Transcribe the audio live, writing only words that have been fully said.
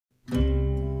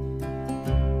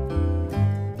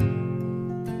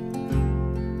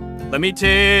Let me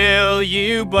tell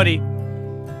you, buddy,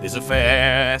 there's a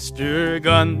faster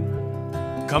gun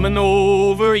coming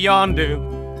over yonder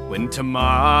when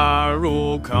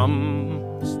tomorrow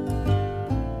comes.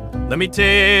 Let me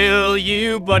tell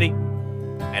you, buddy,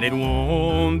 and it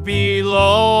won't be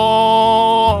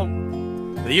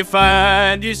long till you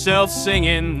find yourself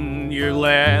singing your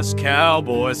last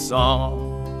cowboy song.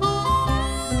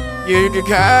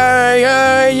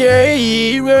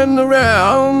 Yippee-ki-yay, when the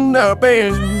roundup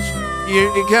ends.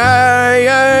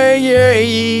 Yippee-ki-yay,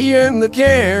 and the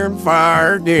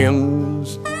campfire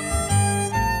dims.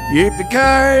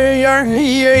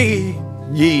 Yippee-ki-yay,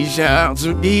 ye shouts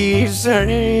of these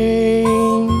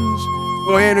things.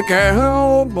 When a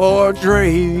cowboy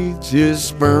trades his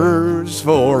spurs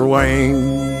for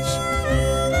wings.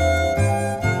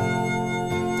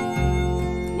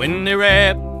 When they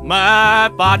wrap my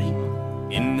body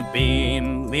in the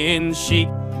bending sheet,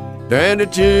 then they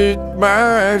took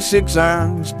my 6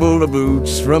 irons full of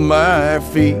boots from my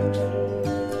feet.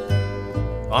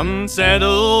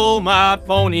 Unsaddle my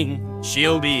pony,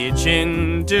 she'll be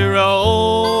itching to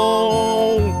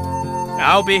roll.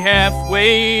 I'll be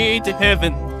halfway to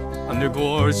heaven under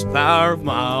horsepower of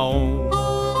my own.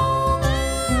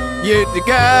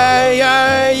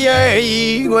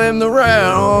 Yippee-ki-yay, when the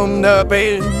roundup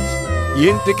ends.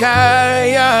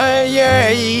 Yippee-ki-yay,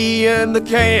 and the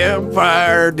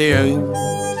campfire dims.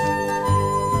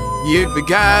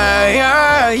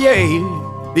 Yippee-ki-yay,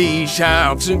 these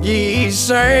shouts and ye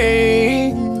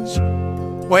sings.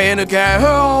 When a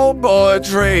cowboy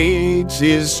trades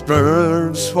his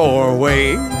spurs for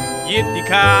wings.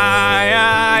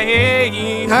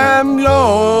 Yippee-ki-yay, I'm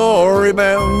glory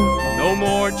bound. no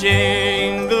more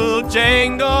jingle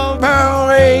jangle.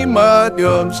 Power a mud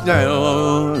comes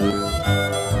down.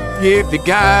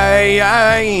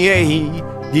 Yippee-ki-yay,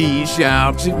 he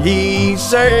shouts and he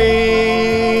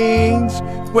sings.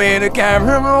 When a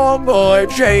cowboy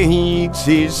trades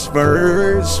his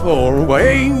spurs for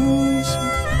wings.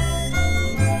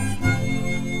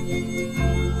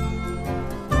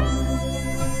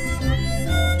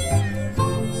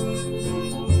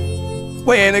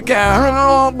 When a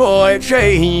cowboy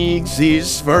trades his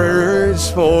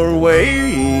spurs for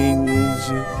wings.